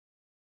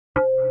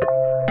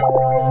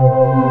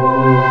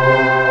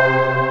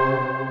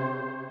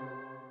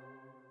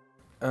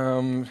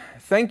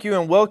Thank you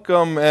and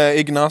welcome,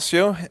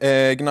 Ignacio.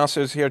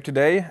 Ignacio is here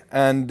today,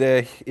 and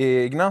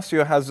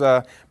Ignacio has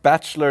a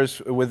bachelor's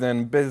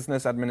within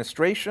business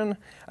administration,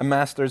 a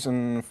master's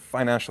in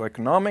financial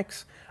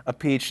economics, a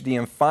PhD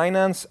in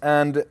finance,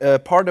 and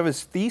part of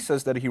his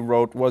thesis that he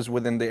wrote was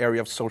within the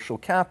area of social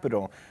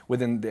capital,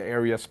 within the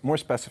area more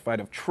specified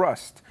of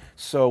trust.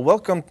 So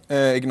welcome,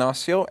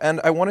 Ignacio,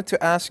 and I wanted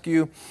to ask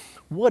you,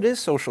 what is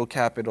social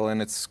capital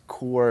in its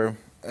core,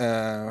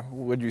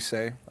 would you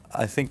say?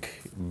 I think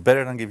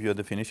better than give you a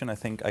definition, I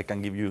think I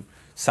can give you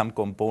some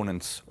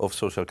components of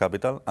social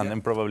capital, and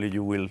then probably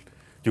you will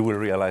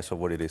realize of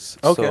what it is.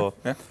 Okay. So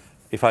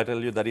if I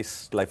tell you that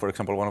is, like, for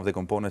example, one of the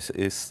components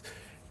is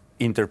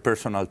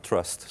interpersonal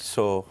trust.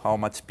 So how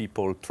much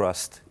people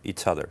trust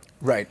each other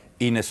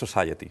in a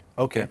society.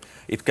 Okay.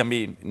 It can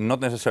be not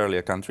necessarily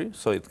a country,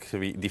 so it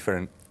could be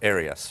different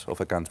areas of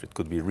a country. It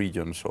could be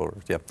regions or,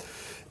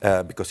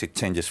 because it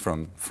changes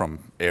from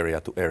area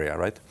to area,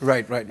 right?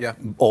 Right, yeah.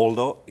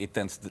 Although it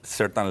tends,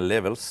 certain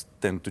levels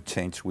tend to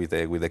change with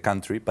the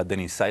country, but then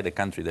inside the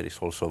country there is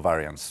also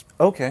variance.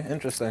 Okay,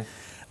 interesting.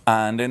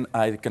 And then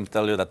I can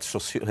tell you that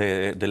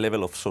the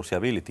level of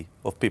sociability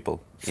of people.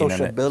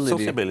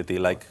 Sociability,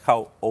 like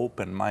how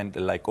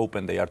open-minded, like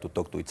open they are to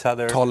talk to each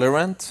other.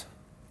 Tolerant?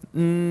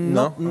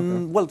 No.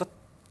 Okay. Well, that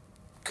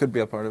could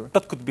be a part of it.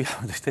 That could be.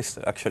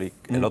 Actually,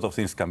 a lot of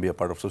things can be a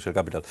part of social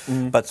capital.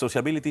 But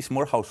sociability is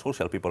more how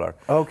social people are.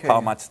 Okay.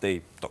 How much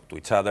they talk to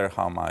each other,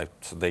 how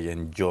much they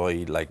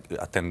enjoy, like,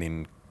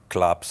 attending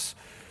clubs.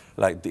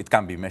 Like, it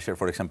can be measured,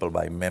 for example,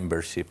 by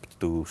membership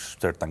to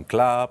certain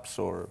clubs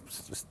or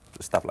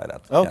stuff like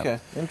that. Okay,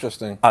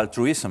 interesting.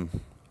 Altruism,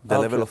 the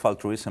level of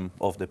altruism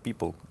of the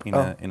people in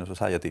a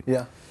society.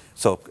 Yeah.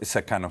 So it's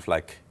a kind of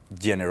like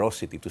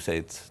generosity, to say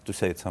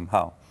it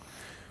somehow.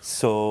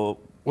 So.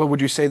 Well,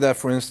 would you say that,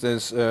 for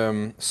instance,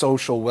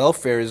 social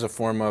welfare is a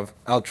form of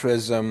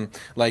altruism?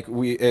 Like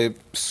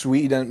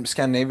Sweden,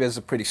 Scandinavia is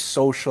a pretty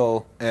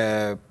social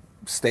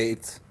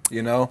state.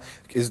 You know,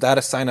 is that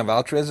a sign of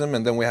altruism?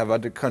 And then we have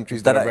other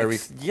countries that are very...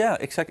 Yeah,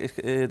 exactly.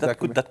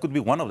 That could be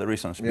one of the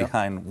reasons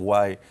behind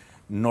why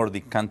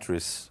Nordic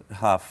countries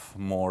have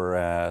more,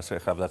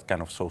 have that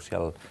kind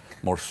of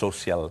more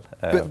social...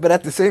 But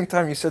at the same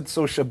time, you said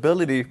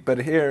sociability, but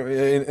here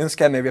in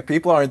Scandinavia,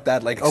 people aren't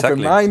that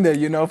open-minded,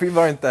 you know, people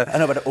aren't that... I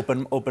know, but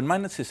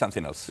open-minded is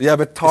something else. Yeah,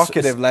 but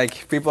talkative,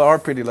 like, people are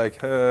pretty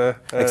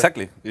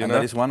exactly, you and know?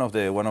 that is one of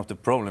the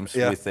problems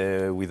with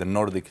the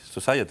Nordic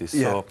societies.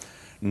 Yeah. So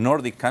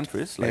Nordic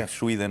countries like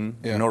Sweden,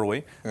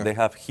 Norway, they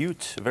have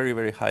huge, very,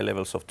 very high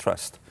levels of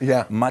trust.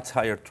 Yeah. Much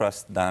higher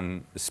trust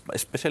than,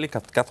 especially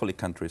Catholic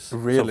countries.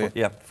 Really?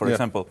 So for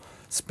example,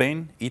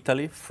 Spain,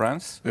 Italy,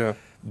 France,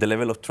 the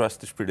level of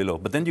trust is pretty low.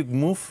 But then you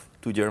move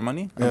to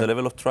Germany, and the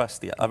level of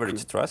trust, the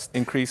average trust,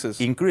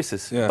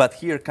 increases. Yeah. But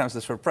here comes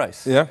the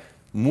surprise. Yeah.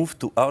 Move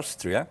to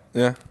Austria,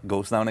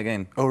 goes down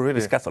again. Oh, really?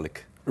 It's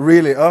Catholic.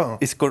 Really? Oh.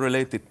 It's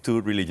correlated to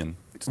religion.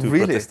 To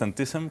really?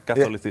 Protestantism,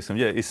 Catholicism.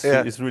 Yeah,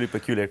 it's really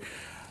peculiar.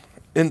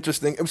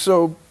 Interesting.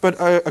 So, but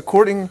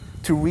according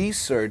to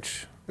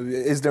research,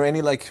 is there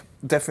any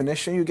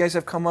definition you guys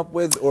have come up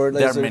with, or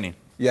there are many?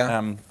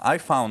 Yeah. I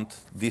found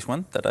this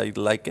one that I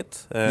like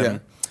it.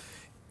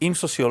 In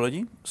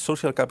sociology,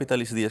 social capital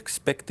is the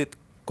expected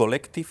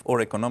collective or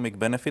economic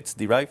benefits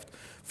derived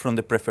from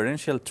the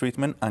preferential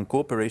treatment and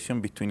cooperation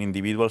between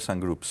individuals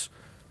and groups.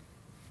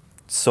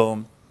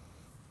 So,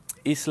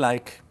 it's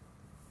like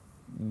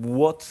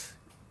what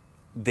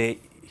the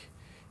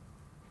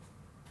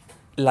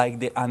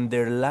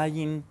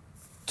underlying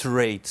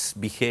traits,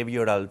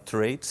 behavioral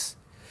traits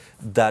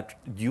that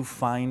you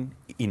find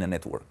in a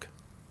network,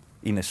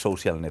 in a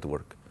social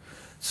network.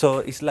 So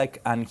it's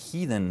like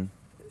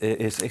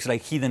it's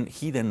like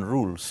hidden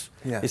rules.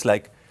 Yeah. It's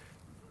like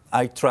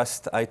I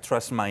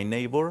trust my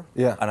neighbor,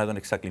 and I don't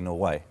exactly know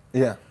why.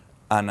 Yeah.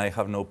 And I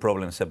have no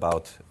problems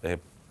about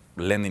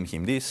lending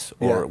him this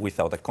or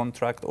without a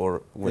contract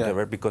or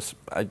whatever, because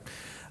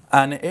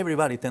and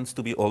everybody tends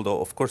to be,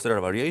 although of course there are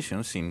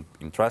variations in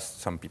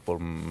trust, some people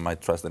might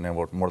trust the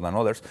network more than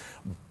others,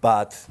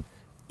 but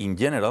in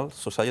general,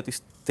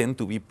 societies tend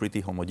to be pretty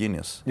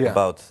homogeneous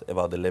about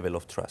the level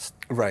of trust.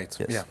 Right,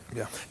 yes.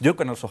 Yeah. You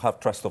can also have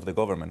trust of the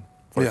government,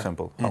 for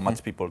example, how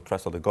much people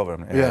trust of the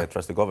government,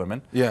 trust the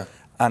government,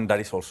 and that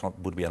is also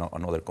would be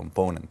another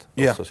component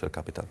of social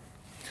capital.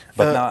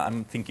 But now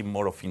I'm thinking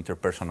more of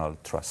interpersonal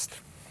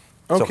trust.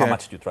 So how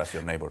much do you trust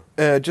your neighbor?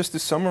 Just to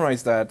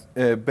summarize that,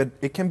 but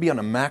it can be on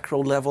a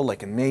macro level,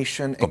 like a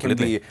nation.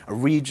 Completely. It can be a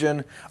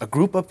region, a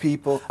group of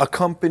people, a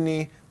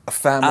company, a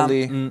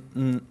family.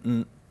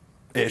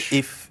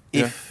 If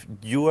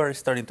you are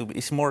starting to,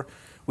 it's more,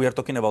 we are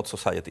talking about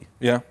society,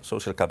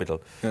 social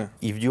capital. Yeah.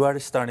 If you are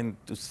starting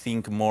to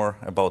think more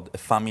about a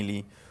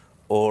family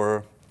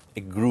or a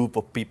group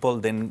of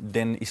people,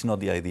 then it's not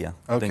the idea.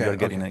 Okay, then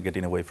you're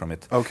getting away from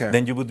it. Okay.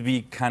 Then you would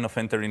be kind of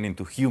entering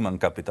into human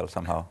capital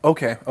somehow.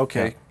 Okay.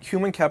 Yeah.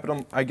 Human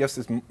capital, I guess,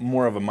 is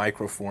more of a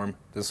micro form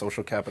than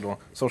social capital.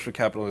 Social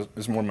capital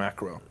is more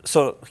macro.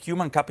 So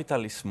human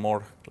capital is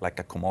more like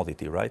a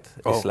commodity, right?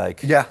 It's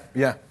like yeah.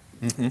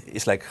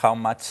 It's like how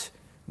much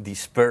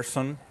this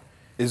person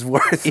is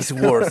worth. Is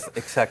worth,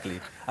 exactly.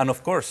 And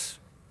of course,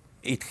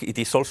 it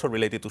is also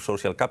related to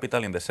social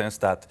capital in the sense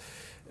that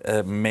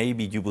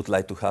maybe you would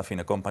like to have in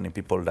a company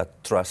people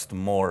that trust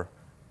more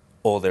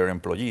other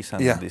employees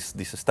and this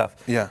stuff.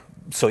 Yeah.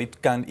 So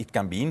it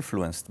can be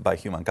influenced by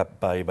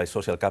by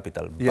social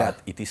capital, but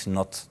it is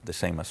not the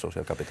same as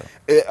social capital.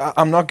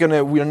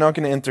 We're not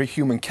gonna enter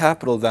human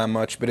capital that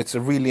much, but it's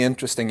a really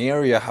interesting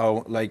area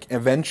how, like,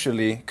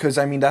 eventually, because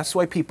I mean that's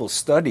why people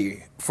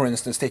study. For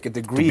instance, take a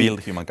degree to build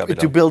human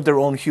capital, to build their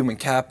own human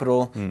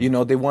capital. You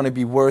know, they want to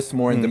be worth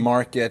more in the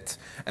market.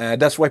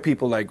 That's why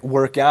people like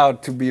work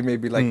out to be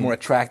maybe like more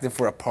attractive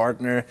for a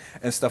partner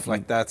and stuff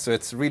like that. So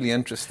it's really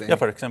interesting. Yeah,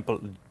 for example,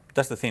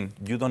 that's the thing.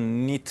 You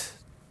don't need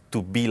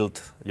to build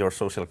your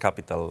social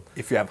capital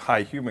if you have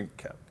high human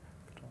capital.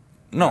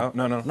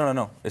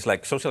 No. It's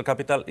like social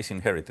capital is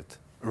inherited.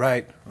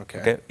 Right.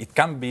 Okay. It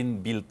can be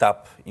built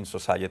up in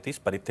societies,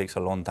 but it takes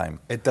a long time.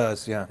 It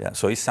does, yeah.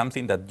 So it's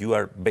something that you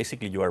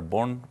are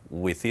born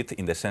with it,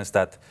 in the sense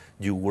that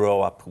you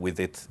grow up with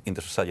it in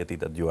the society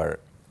that you are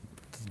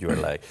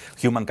like.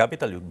 Human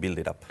capital, you build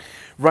it up.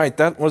 Right.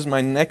 That was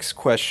my next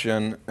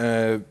question.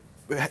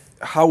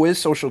 How is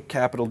social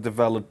capital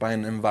developed by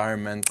an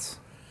environment?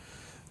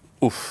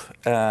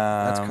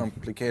 That's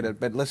complicated,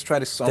 but let's try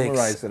to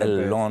summarize it a bit.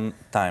 Takes a long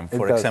time.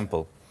 For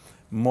example,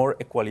 more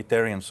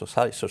equalitarian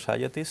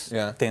societies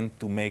tend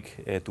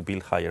to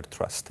build higher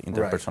trust,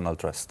 interpersonal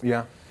trust.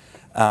 Yeah.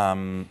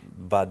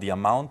 But the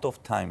amount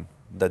of time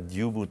that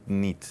you would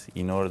need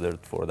in order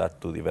for that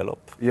to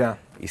develop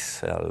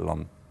is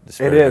long.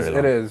 It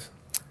is.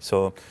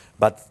 So,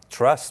 but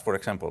trust, for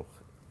example,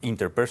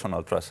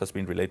 interpersonal trust has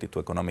been related to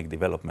economic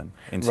development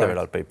in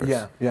several papers.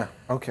 Yeah,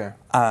 okay.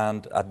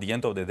 And at the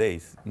end of the day,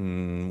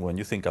 when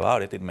you think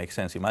about it, it makes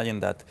sense.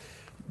 Imagine that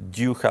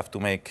you have to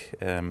make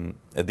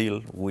a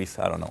deal with,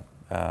 I don't know,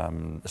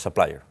 a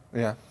supplier.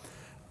 Yeah.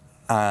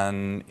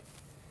 And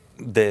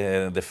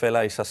the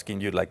fella is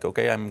asking you, like,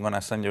 okay, I'm going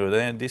to send you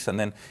this, and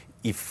then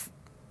if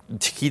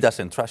he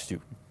doesn't trust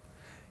you,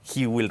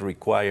 he will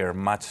require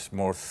much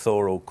more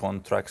thorough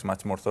contracts,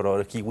 much more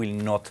thorough. He will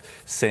not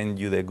send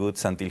you the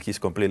goods until he's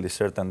completely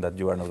certain that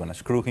you are not going to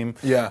screw him,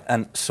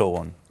 and so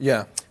on.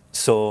 Yeah.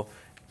 So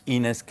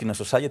in a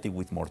society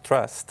with more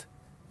trust,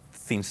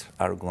 things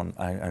are going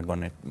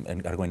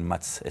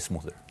much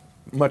smoother.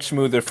 Much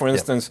smoother. For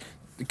instance,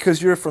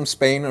 because you're from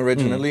Spain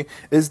originally,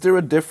 is there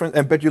a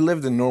difference? But you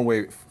lived in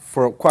Norway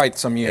for quite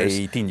some years.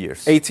 18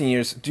 years. 18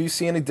 years. Do you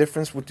see any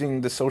difference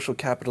between the social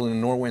capital in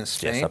Norway and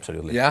Spain? Yes,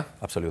 absolutely. Yeah?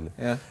 Absolutely.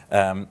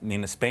 Yeah.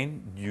 In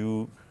Spain,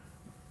 you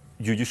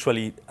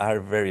usually are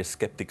very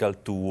skeptical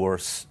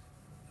towards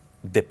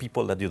the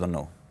people that you don't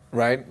know.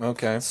 Right,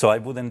 okay. So I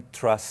wouldn't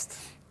trust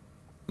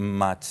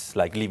much,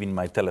 like leaving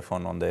my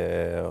telephone on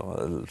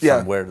the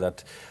somewhere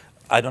that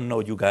I don't know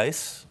you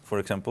guys, for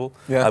example.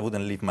 I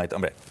wouldn't leave my.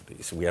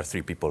 We are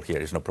 3 people here,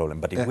 it's no problem.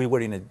 But if we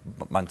were in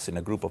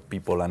a group of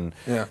people and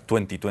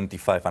 20,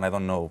 25, and I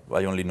don't know,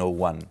 I only know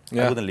one,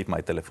 I wouldn't leave my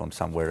telephone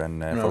somewhere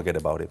and forget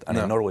about it. And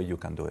in Norway, you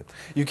can do it.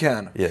 You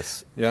can.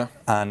 Yes. Yeah.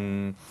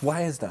 And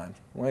why is that?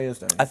 Why is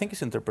that? I think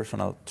it's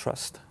interpersonal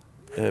trust.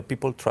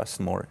 People trust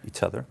more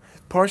each other.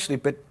 Partially,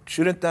 but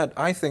shouldn't that?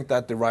 I think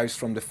that derives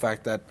from the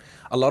fact that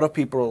a lot of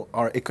people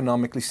are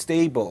economically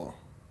stable.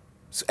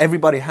 So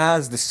everybody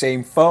has the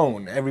same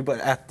phone.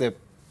 Everybody at the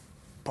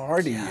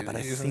party. Yeah, but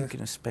I think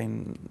in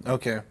Spain,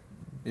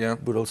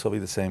 would also be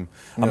the same.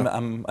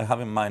 Yeah. I have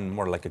in mind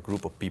more like a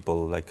group of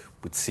people, like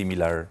with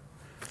similar.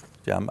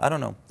 Yeah, I don't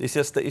know. It's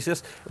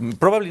just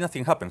probably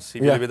nothing happens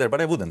if you live there,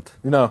 but I wouldn't.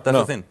 No, that's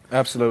the thing.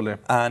 Absolutely.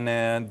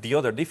 And the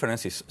other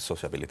difference is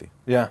sociability.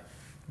 Yeah.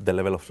 The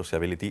level of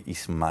sociability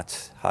is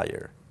much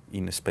higher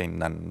in Spain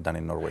than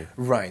in Norway.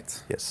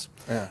 Right. Yes.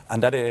 Yeah.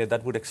 And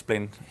that would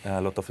explain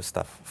a lot of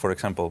stuff. For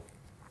example,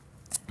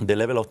 the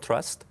level of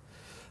trust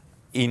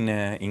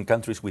in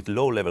countries with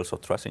low levels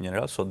of trust in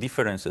general. So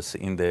differences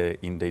in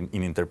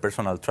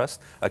interpersonal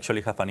trust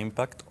actually have an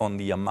impact on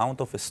the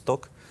amount of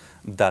stock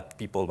that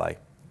people buy.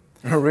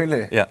 Oh,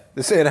 really? Yeah.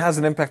 They say it has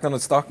an impact on the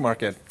stock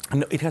market.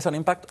 No, it has an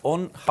impact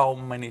on how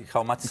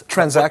much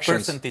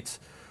transactions. What percentage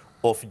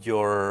of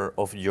your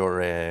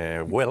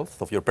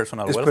wealth, of your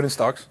personal wealth, put in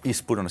stocks.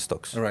 Is put on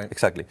stocks. Right.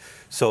 Exactly.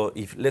 So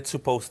if let's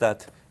suppose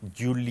that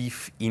you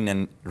live in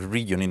a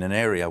region, in an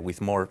area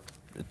with more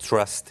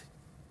trust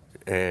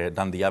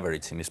than the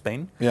average in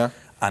Spain. Yeah.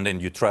 And then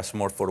you trust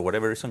more for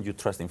whatever reason. You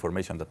trust the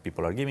information that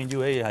people are giving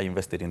you. Hey, I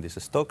invested in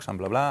these stocks and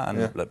blah blah.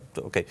 And blah,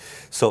 okay.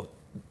 So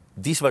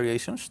these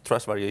variations,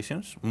 trust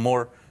variations,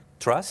 more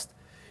trust,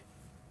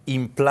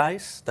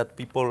 implies that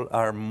people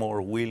are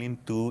more willing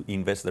to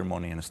invest their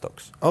money in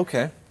stocks.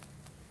 Okay.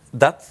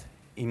 That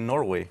in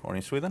Norway or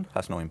in Sweden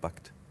has no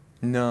impact.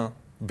 No.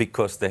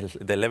 Because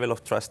the level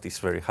of trust is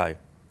very high.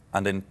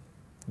 And then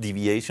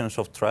deviations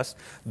of trust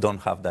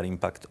don't have that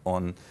impact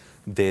on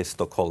the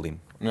stock holding,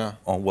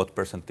 on what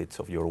percentage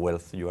of your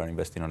wealth you are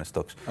investing on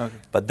stocks. Okay.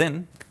 But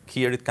then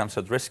here it comes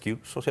at rescue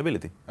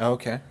sociability.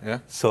 Okay, yeah.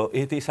 So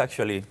it is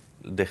actually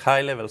the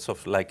high levels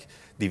of like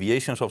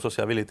deviations of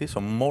sociability, so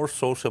more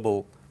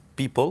sociable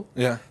people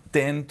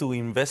tend to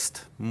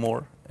invest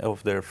more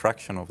of their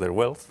fraction of their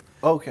wealth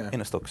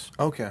in stocks.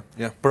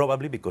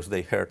 Probably because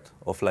they heard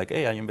of like,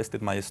 hey, I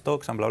invested my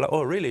stocks and blah, blah.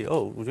 Oh, really?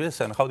 Oh,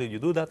 yes, and how did you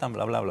do that? And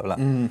blah, blah, blah, blah.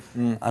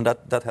 And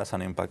that has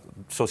an impact.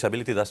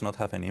 Sociability does not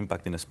have any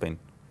impact in Spain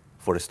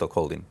for stock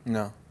holding.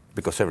 No.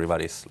 Because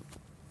everybody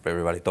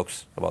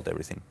talks about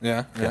everything.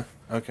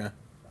 Okay.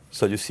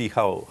 So you see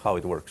how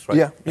it works,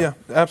 right? Yeah,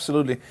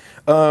 absolutely.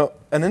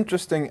 An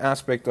interesting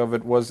aspect of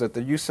it was that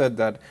you said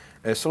that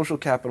social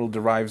capital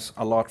derives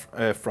a lot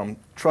from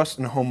trust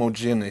and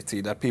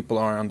homogeneity, that people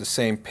are on the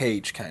same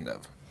page, kind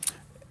of.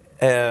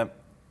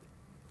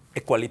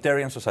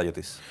 Equalitarian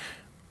societies.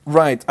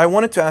 Right. I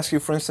wanted to ask you,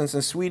 for instance,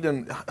 in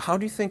Sweden, how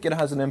do you think it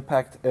has an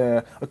impact?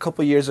 A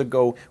couple of years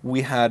ago,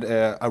 we had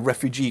a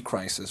refugee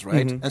crisis,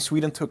 right? And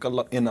Sweden took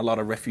in a lot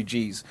of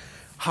refugees.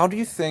 How do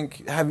you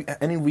think, have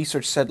any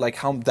research said like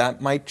how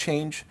that might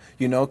change?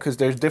 You know, because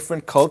there's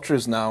different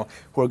cultures now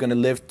who are going to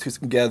live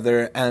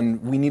together, and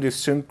we need to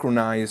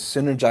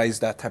synergize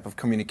that type of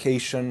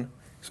communication,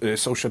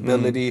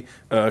 sociability,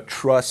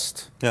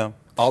 trust. Yeah.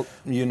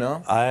 You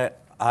know?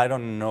 I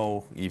don't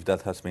know if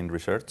that has been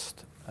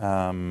researched.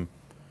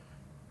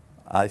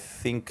 I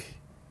think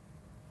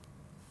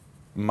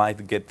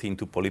might get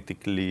into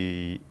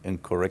politically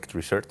incorrect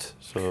research,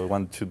 so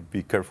one should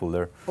be careful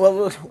there.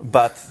 Well,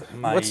 but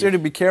what's there to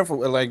be careful?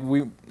 Like,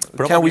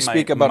 can we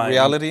speak about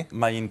reality?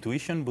 My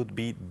intuition would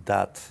be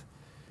that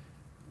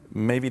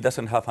maybe it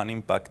doesn't have an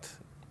impact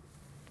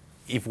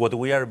if what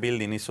we are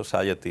building is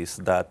societies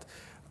that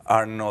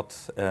are not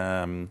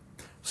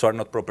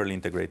properly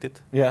integrated.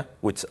 Yeah.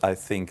 Which I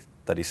think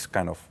that is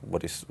kind of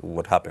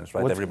what happens,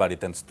 right? Everybody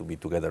tends to be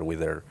together with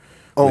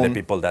the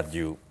people that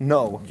you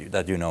know.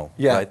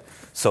 Yeah. Right?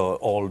 So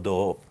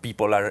although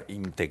people are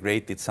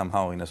integrated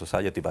somehow in a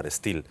society, but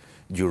still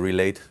you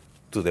relate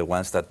to the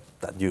ones that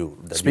you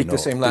speak the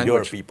same language.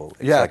 Your people.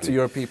 Exactly. Yeah, to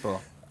your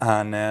people.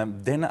 And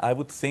then I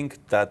would think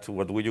that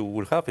what we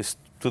will have is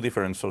two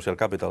different social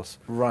capitals.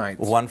 Right.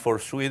 One for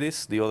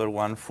Swedes, the other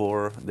one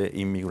for the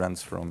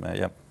immigrants from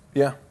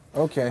Yeah.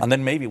 Okay. And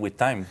then maybe with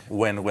time,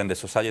 when the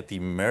society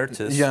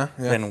merges,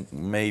 then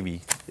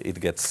maybe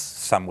it gets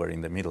somewhere in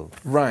the middle.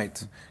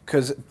 Right.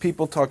 Because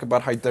people talk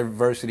about how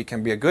diversity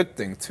can be a good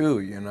thing too,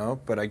 you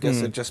know, but I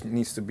guess it just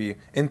needs to be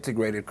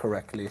integrated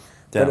correctly.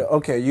 Yeah. But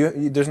okay,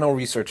 there's no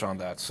research on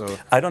that, so...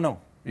 I don't know.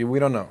 We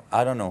don't know.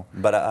 I don't know,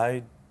 but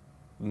I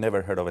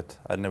never heard of it.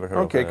 I'd never heard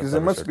of it. Okay, because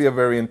it must be a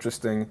very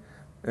interesting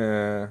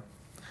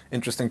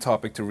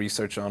topic to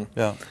research on.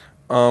 Yeah.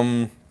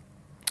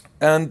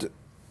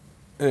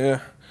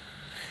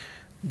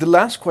 The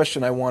last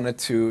question I wanted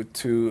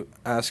to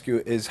ask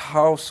you is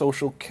how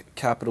social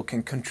capital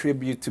can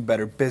contribute to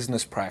better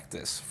business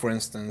practice. For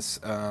instance,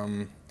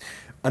 an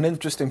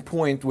interesting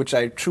point, which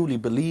I truly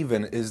believe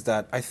in, is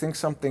that I think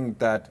something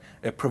that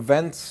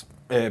prevents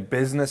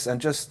business and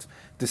just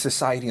the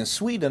society in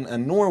Sweden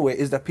and Norway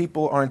is that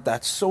people aren't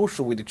that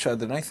social with each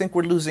other. And I think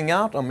we're losing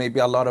out on maybe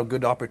a lot of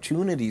good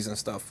opportunities and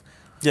stuff.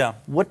 Yeah.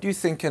 What do you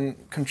think can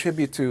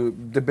contribute to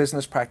the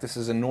business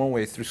practices in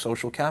Norway through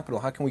social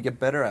capital? How can we get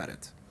better at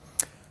it?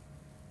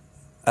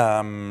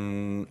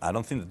 I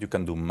don't think that you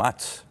can do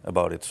much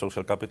about it.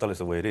 Social capital is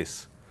the way it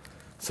is.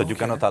 So you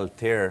cannot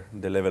alter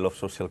the level of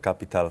social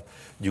capital.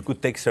 You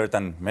could take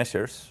certain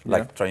measures,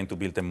 like trying to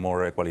build a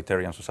more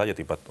egalitarian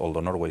society, but although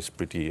Norway is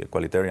pretty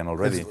egalitarian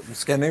already.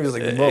 Scandinavia is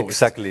like the most.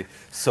 Exactly.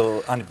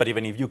 So, but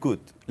even if you could,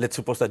 let's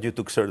suppose that you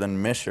took certain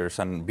measures,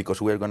 and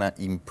because we're going to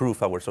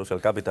improve our social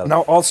capital.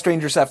 Now all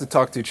strangers have to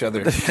talk to each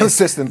other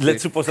consistently.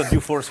 Let's suppose that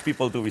you force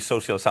people to be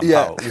social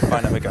somehow. You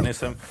find a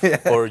mechanism,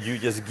 or you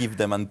just give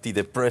them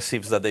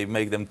antidepressives that they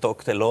make them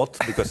talk a lot,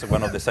 because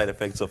one of the side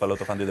effects of a lot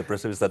of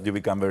antidepressives is that you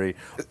become very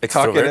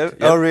extroverted.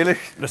 Oh, really?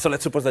 So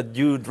let's suppose that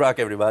you drag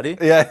everybody.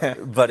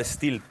 But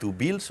still, to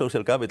build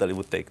social capital, it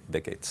would take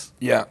decades.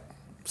 Yeah.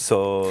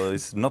 So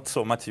it's not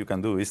so much you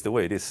can do. It's the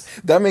way it is.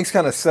 That makes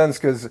kind of sense,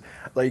 because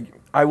like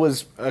I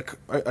was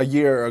a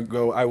year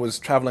ago, I was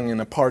traveling in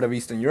a part of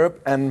Eastern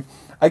Europe, and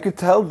I could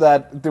tell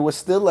that there was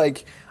still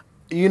like,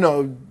 you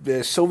know,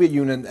 the Soviet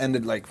Union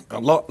ended like a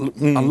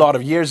lot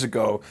of years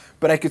ago,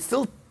 but I could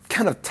still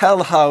kind of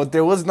tell how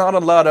there was not a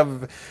lot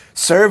of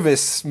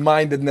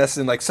service-mindedness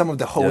in like some of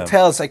the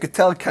hotels. I could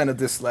tell kind of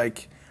this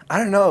like, I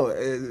don't know,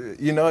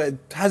 you know, it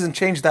hasn't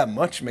changed that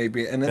much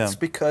maybe, and it's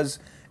because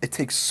it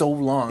takes so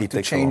long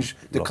to change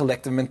the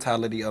collective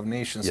mentality of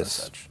nations and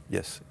such.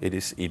 Yes, it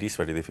is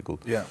very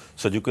difficult. Yeah.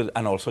 So you could,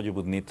 and also you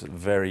would need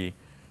very,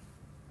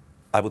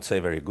 I would say,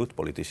 very good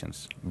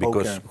politicians,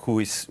 because who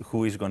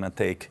is going to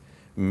take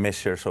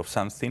measures of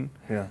something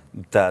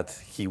that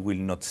he will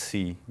not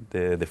see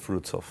the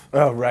fruits of.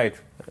 Oh, right.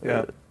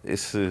 Yeah.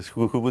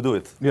 Who would do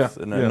it? Yeah.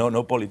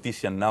 No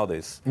politician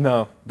nowadays.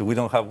 No. We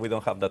don't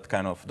have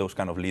those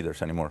kind of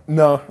leaders anymore.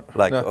 No.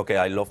 Like, okay,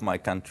 I love my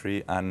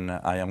country and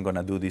I am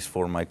gonna do this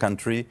for my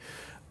country,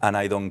 and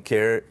I don't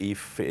care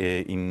if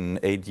in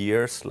 8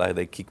 years, like,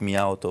 they kick me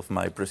out of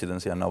my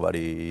presidency and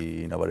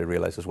nobody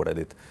realizes what I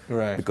did.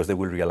 Right. Because they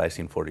will realize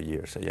in 40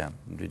 years.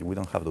 We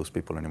don't have those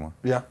people anymore.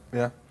 Yeah,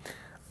 yeah.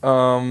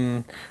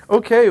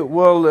 Okay,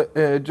 well,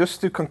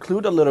 just to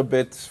conclude a little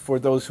bit for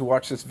those who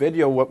watch this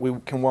video, what we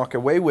can walk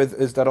away with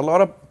is that a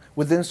lot of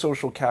within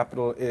social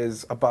capital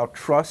is about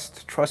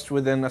trust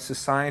within a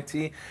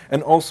society,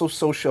 and also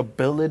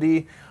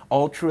sociability,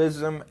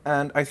 altruism,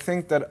 and I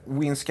think that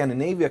we in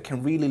Scandinavia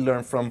can really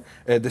learn from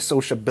the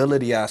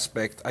sociability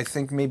aspect. I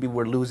think maybe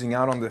we're losing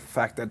out on the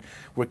fact that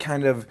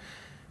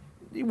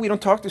we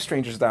don't talk to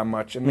strangers that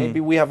much, and maybe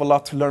we have a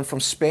lot to learn from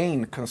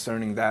Spain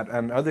concerning that,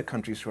 and other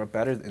countries who are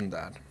better in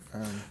that.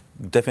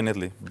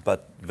 Definitely,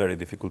 but very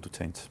difficult to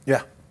change.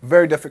 Yeah,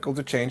 very difficult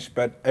to change,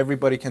 but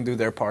everybody can do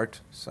their part.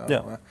 So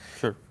yeah,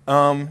 sure.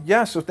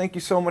 Yeah, so thank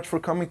you so much for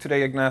coming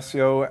today,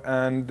 Ignacio,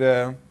 and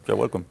you're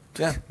welcome.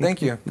 Yeah,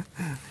 thank you.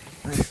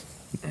 Nice.